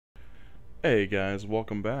Hey guys,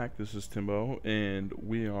 welcome back. This is Timbo, and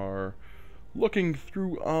we are looking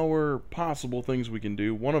through our possible things we can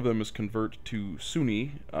do. One of them is convert to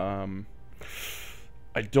Sunni.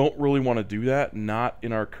 I don't really want to do that, not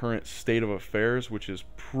in our current state of affairs, which is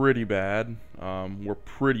pretty bad. We're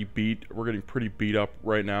getting pretty beat up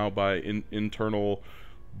right now by internal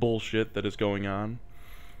bullshit that is going on.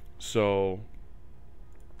 So,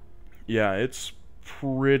 yeah, it's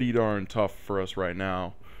pretty darn tough for us right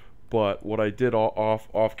now. But what I did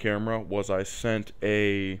off camera was I sent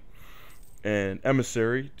an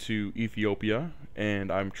emissary to Ethiopia, and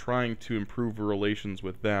I'm trying to improve relations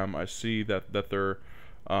with them. I see that their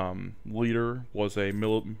leader was a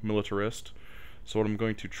militarist, so what I'm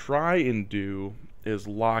going to try and do is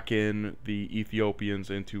lock in the Ethiopians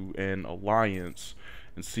into an alliance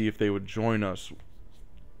and see if they would join us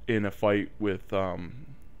in a fight with a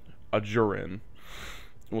Jurin.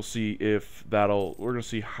 We'll see if we're going to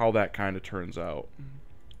see how that kind of turns out.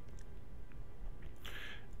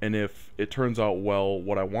 And if it turns out well,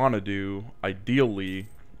 what I want to do, ideally,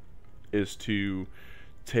 is to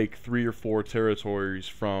take 3 or 4 territories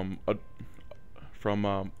from a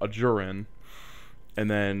Jurin, and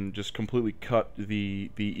then just completely cut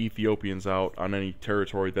the Ethiopians out on any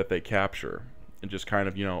territory that they capture, and just kind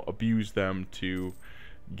of, abuse them to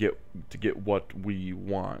get what we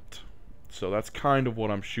want. So that's kind of what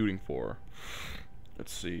I'm shooting for.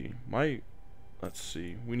 Let's see. We're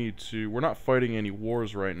not fighting any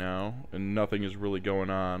wars right now, and nothing is really going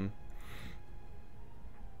on.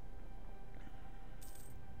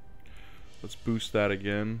 Let's boost that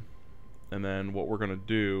again. And then what we're going to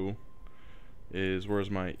do is, where's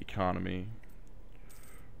my economy?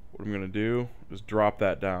 What I'm going to do is drop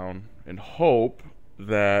that down and hope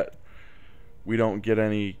that we don't get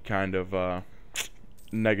any kind of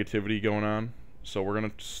negativity going on. So we're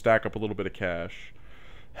gonna stack up a little bit of cash.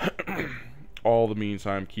 All the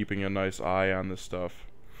meantime, keeping a nice eye on this stuff.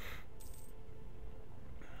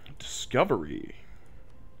 Discovery.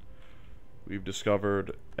 We've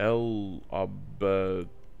discovered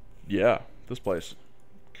yeah, this place.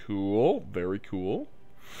 Cool, very cool.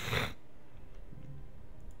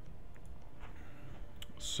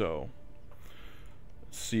 So,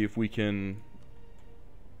 let's see if we can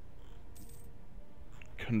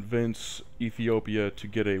convince Ethiopia to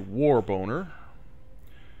get a war boner.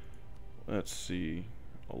 Let's see.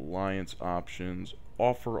 Alliance options.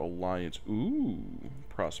 Offer alliance. Ooh,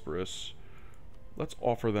 prosperous. Let's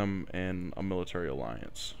offer them a military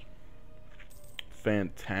alliance.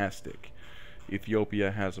 Fantastic.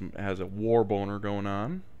 Ethiopia has a war boner going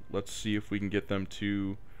on. Let's see if we can get them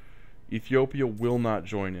to... Ethiopia will not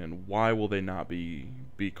join in. Why will they not be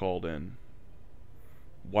called in?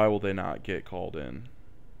 Why will they not get called in?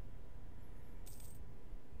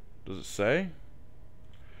 Does it say?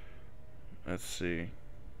 Let's see.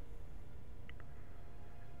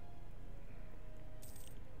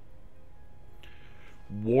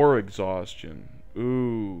 War exhaustion.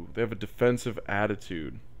 Ooh, they have a defensive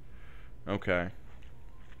attitude. Okay.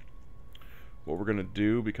 What we're gonna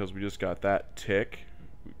do, because we just got that tick,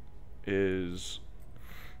 is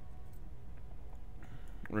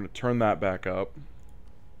we're gonna turn that back up,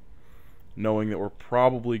 knowing that we're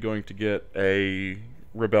probably going to get a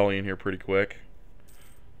rebellion here pretty quick.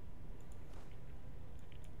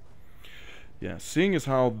 Yeah, seeing as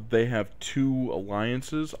how they have 2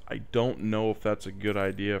 alliances, I don't know if that's a good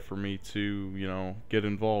idea for me to, get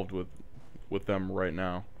involved with them right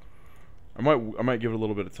now. I might give it a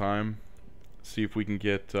little bit of time, see if we can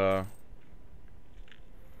get let's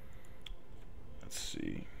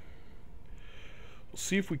see. We'll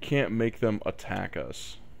see if we can't make them attack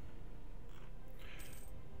us.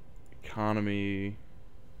 Economy.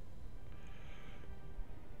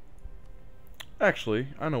 Actually,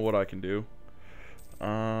 I know what I can do.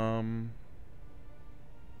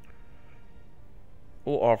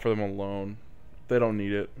 We'll offer them a loan. They don't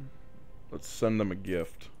need it. Let's send them a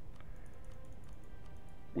gift.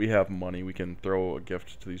 We have money. We can throw a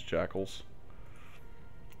gift to these jackals.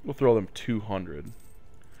 We'll throw them 200. Do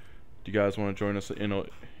you guys want to join us in a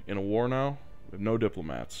war now? We have no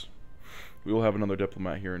diplomats. We will have another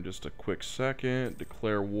diplomat here in just a quick second.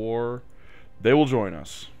 Declare war. They will join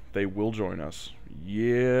us. They will join us.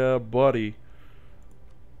 Yeah, buddy.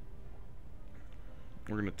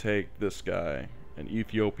 We're going to take this guy. And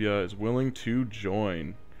Ethiopia is willing to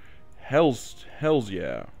join. Hells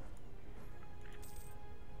yeah.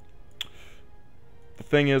 The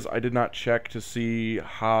thing is, I did not check to see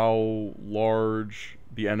how large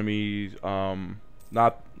the enemy,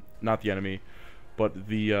 not the enemy, but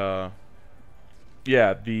the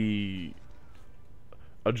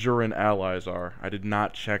Ajuran allies are. I did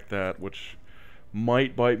not check that, which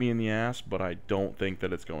might bite me in the ass, but I don't think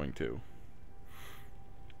that it's going to.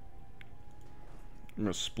 I'm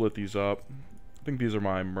going to split these up. I think these are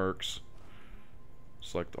my mercs.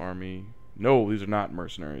 Select army. No, these are not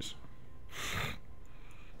mercenaries.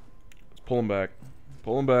 Let's pull them back.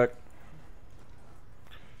 Pull them back.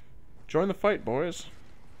 Join the fight, boys.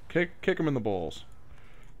 Kick them in the balls.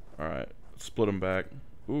 Alright, split them back.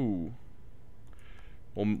 Ooh.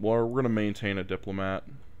 Well, we're going to maintain a diplomat.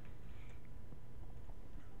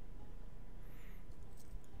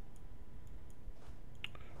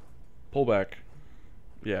 Pull back.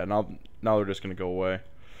 Yeah, now they're just going to go away.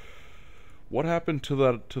 What happened to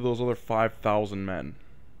those other 5,000 men?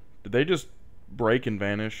 Did they just break and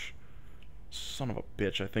vanish? Son of a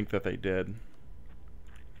bitch, I think that they did.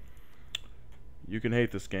 You can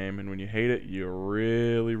hate this game, and when you hate it, you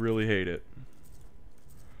really, really hate it.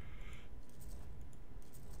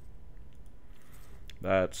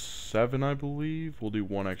 That's 7, I believe. We'll do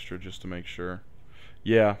 1 extra just to make sure.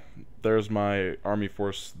 Yeah, there's my army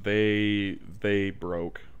force. They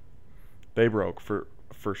broke. They broke for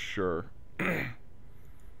sure.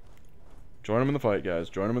 Join them in the fight, guys.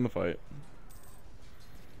 Join them in the fight.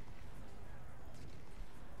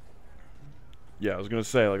 Yeah, I was gonna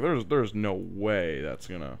say, like, there's no way that's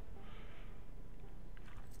gonna.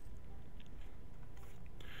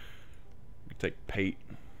 Take Pate.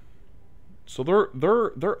 So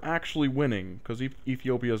they're actually winning because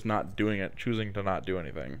Ethiopia's not doing it, choosing to not do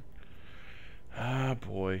anything. Ah,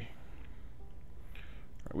 boy.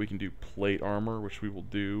 Alright, we can do plate armor, which we will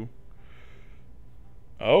do.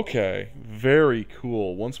 Okay, very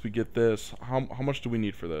cool. Once we get this, how much do we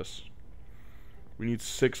need for this? We need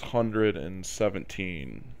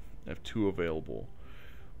 617. I have 2 available.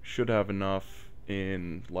 Should have enough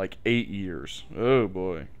in like 8 years. Oh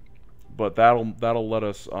boy. But that'll let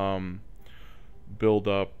us build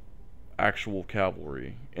up actual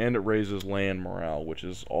cavalry, and it raises land morale, which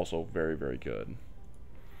is also very, very good.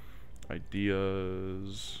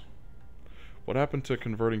 Ideas. What happened to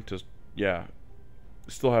converting to? Yeah,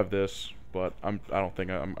 still have this, but I don't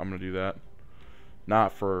think I'm gonna do that.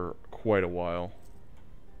 Not for quite a while.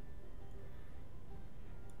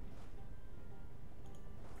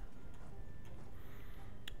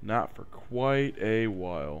 Not for quite a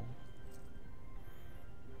while.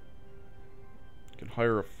 Can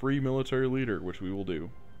hire a free military leader, which we will do.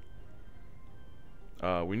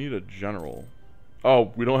 We need a general.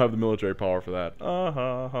 Oh, we don't have the military power for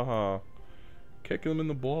that. Kick them in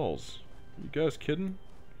the balls. You guys kidding?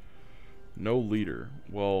 No leader.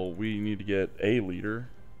 Well, we need to get a leader.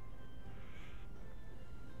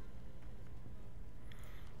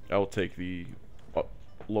 I will take the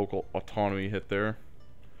local autonomy hit there.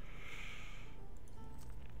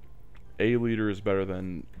 A leader is better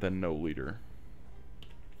than no leader.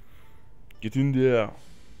 Get in there.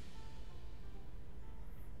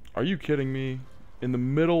 Are you kidding me? In the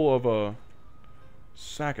middle of a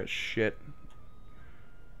sack of shit.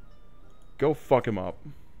 Go fuck him up.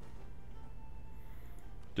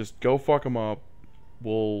 Just go fuck him up.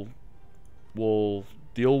 We'll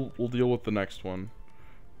deal with the next one,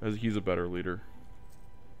 as he's a better leader.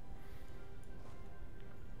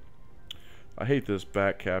 I hate this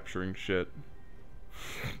back capturing shit.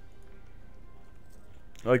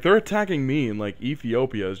 Like, they're attacking me, and like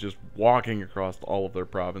Ethiopia is just walking across all of their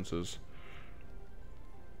provinces.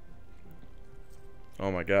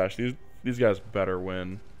 Oh my gosh, these guys better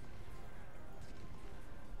win.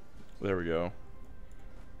 There we go.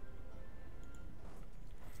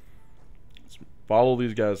 Let's follow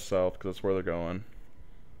these guys south, because that's where they're going.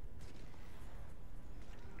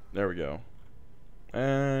 There we go.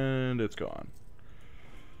 And it's gone.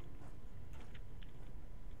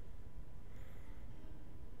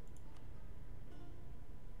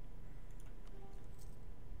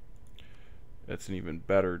 That's an even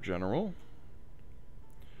better general.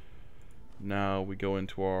 Now we go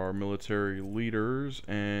into our military leaders,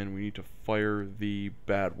 and we need to fire the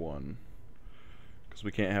bad one, because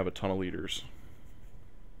we can't have a ton of leaders.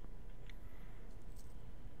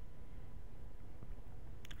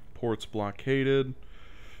 Ports blockaded.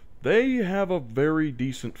 They have a very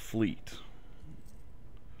decent fleet.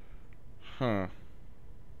 Huh.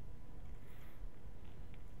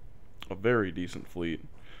 A very decent fleet.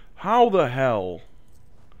 How the hell?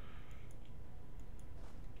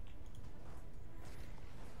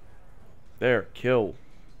 There, kill.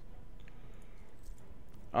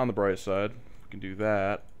 On the bright side, we can do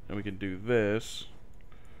that, and we can do this.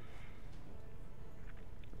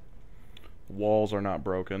 Walls are not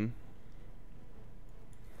broken.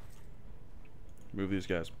 Move these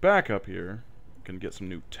guys back up here. Can get some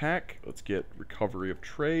new tech. Let's get recovery of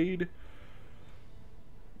trade.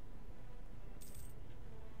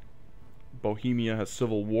 Bohemia has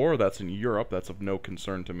civil war. That's in Europe. That's of no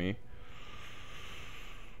concern to me.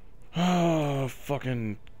 Ah,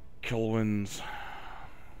 fucking Kilwins.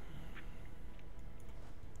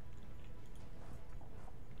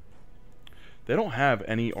 They don't have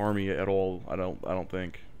any army at all. I don't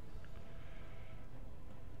think.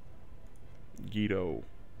 Guido.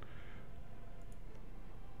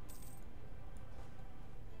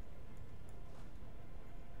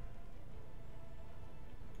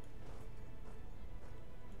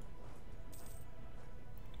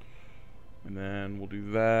 And then we'll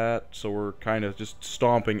do that. So we're kind of just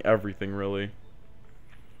stomping everything, really.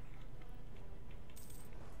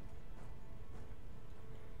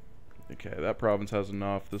 Okay, that province has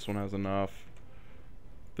enough. This one has enough.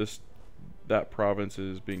 That province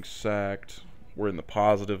is being sacked. We're in the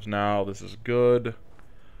positives now. This is good. I'm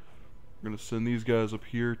going to send these guys up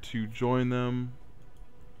here to join them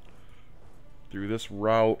through this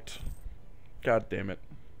route. God damn it.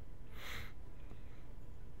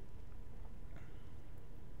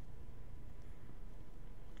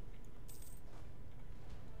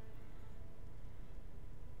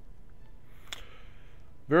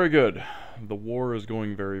 Very good. The war is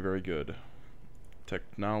going very, very good.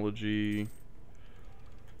 Technology.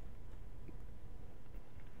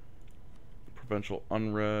 Provincial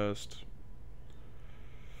unrest.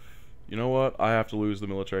 You know what? I have to lose the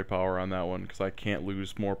military power on that one because I can't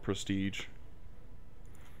lose more prestige.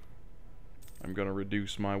 I'm going to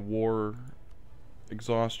reduce my war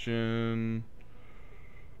exhaustion.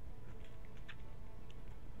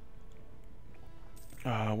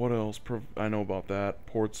 What else? I know about that.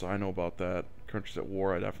 Ports, I know about that. Countries at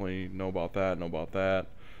war, I definitely know about that.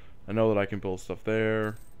 I know that I can build stuff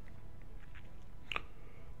there.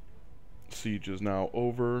 Siege is now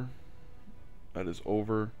over. That is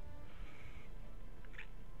over.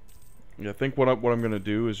 Yeah, I think what I'm going to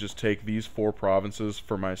do is just take these 4 provinces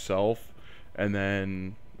for myself, and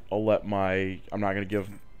then I'm not going to give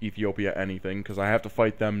Ethiopia anything, because I have to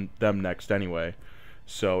fight them next anyway.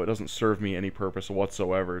 So it doesn't serve me any purpose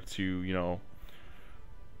whatsoever to, you know,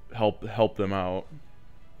 help them out.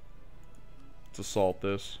 Let's assault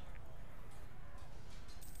this.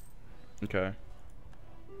 Okay.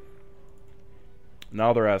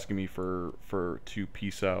 Now they're asking me to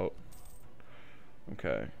peace out.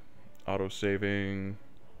 Okay. Auto saving.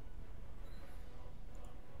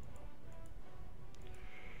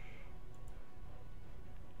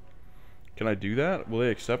 Can I do that? Will they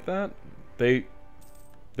accept that?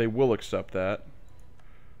 They will accept that.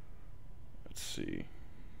 Let's see.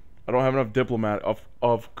 I don't have enough diplomatic.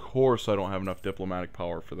 Of course I don't have enough diplomatic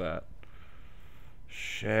power for that.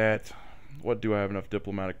 Shit. What do I have enough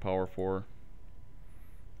diplomatic power for?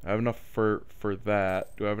 I have enough for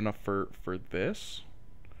that. Do I have enough for this?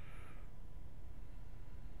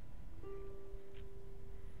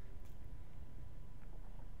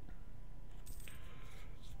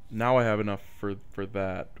 Now I have enough for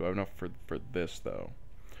that. Do I have enough for this though?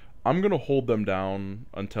 I'm gonna hold them down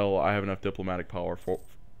until I have enough diplomatic power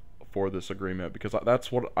for this agreement, because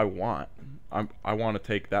that's what I want. I want to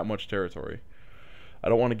take that much territory. I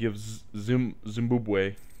don't want to give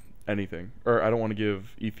Zimbabwe anything, or I don't want to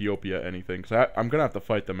give Ethiopia anything, because I'm gonna have to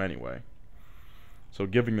fight them anyway. So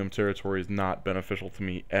giving them territory is not beneficial to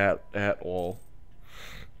me at all.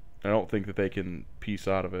 I don't think that they can piece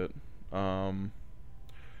out of it.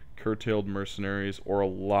 Curtailed mercenaries, or a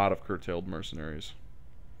lot of curtailed mercenaries.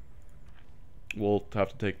 We'll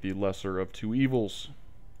have to take the lesser of 2 evils.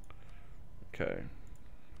 Okay.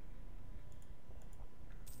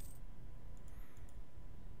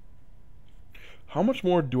 How much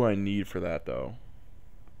more do I need for that, though?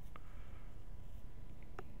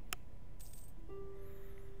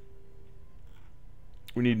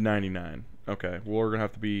 We need 99. Okay, well, we're going to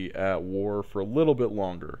have to be at war for a little bit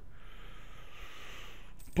longer.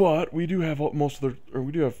 But we do have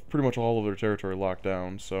we do have pretty much all of their territory locked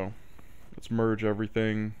down, so let's merge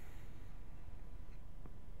everything.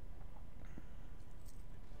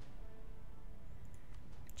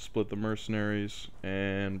 Split the mercenaries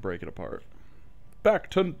and break it apart. Back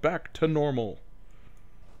to normal.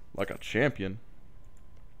 Like a champion.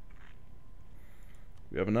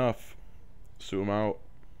 We have enough. Sue them out.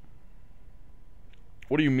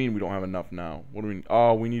 What do you mean we don't have enough now? What do we mean?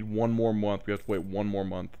 Oh, we need 1 more month. We have to wait 1 more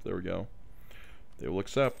month. There we go. They will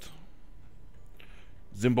accept.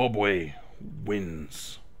 Zimbabwe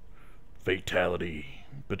wins. Fatality.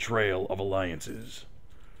 Betrayal of alliances.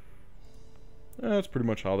 That's pretty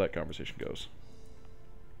much how that conversation goes.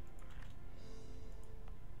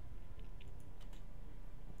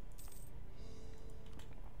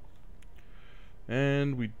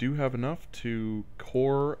 And we do have enough to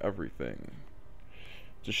core everything.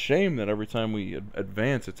 It's a shame that every time we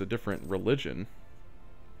advance it's a different religion.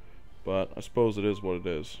 But I suppose it is what it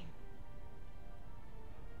is.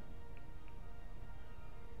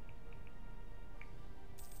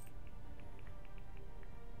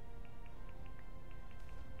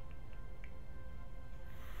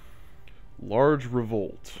 Large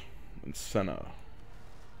revolt in Senna.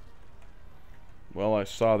 Well, I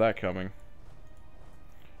saw that coming.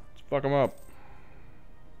 Let's fuck them up.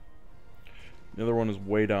 The other one is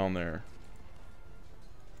way down there.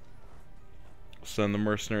 Send the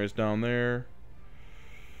mercenaries down there.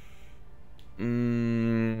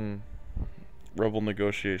 Rebel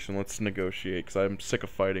negotiation. Let's negotiate, because I'm sick of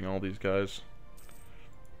fighting all these guys.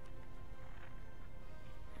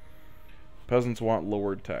 Peasants want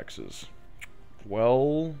lowered taxes.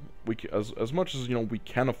 Well, as much as, you know, we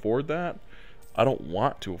can afford that, I don't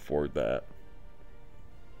want to afford that.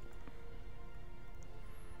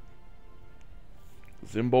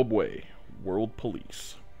 Zimbabwe, world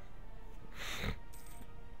police.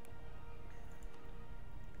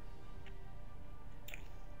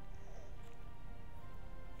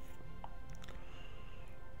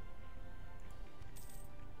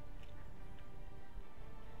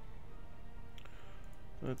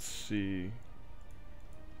 Let's see.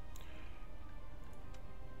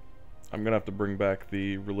 I'm gonna have to bring back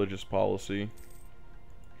the religious policy.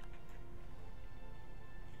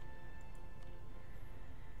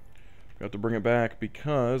 I have to bring it back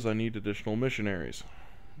because I need additional missionaries.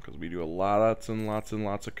 Because we do lots and lots and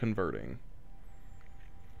lots of converting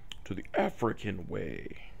to the African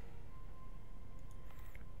way.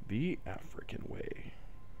 The African way.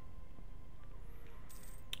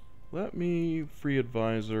 Let me free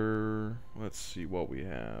advisor. Let's see what we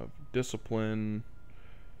have. Discipline.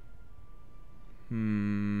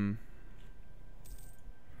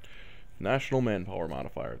 National manpower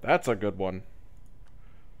modifier. That's a good one.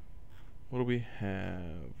 What do we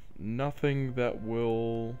have? Nothing that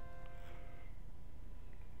will...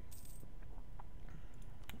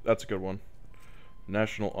 That's a good one.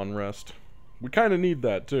 National unrest. We kind of need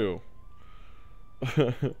that too.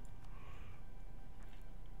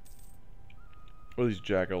 What do these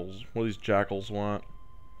jackals? What do these jackals want?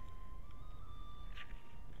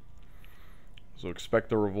 So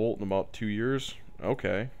expect a revolt in about 2 years?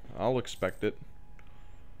 Okay, I'll expect it.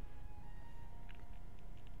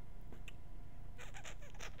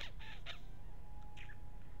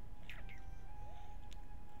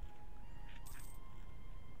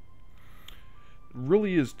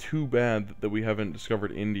 Really is too bad that we haven't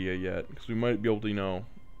discovered India yet, because we might be able to, you know,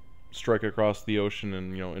 strike across the ocean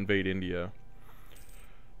and, you know, invade India.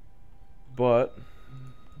 But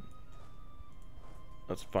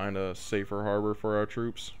let's find a safer harbor for our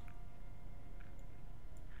troops.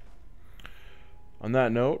 On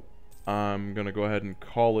that note, I'm gonna go ahead and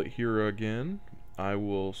call it here again. I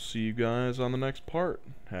will see you guys on the next part.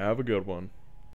 Have a good one.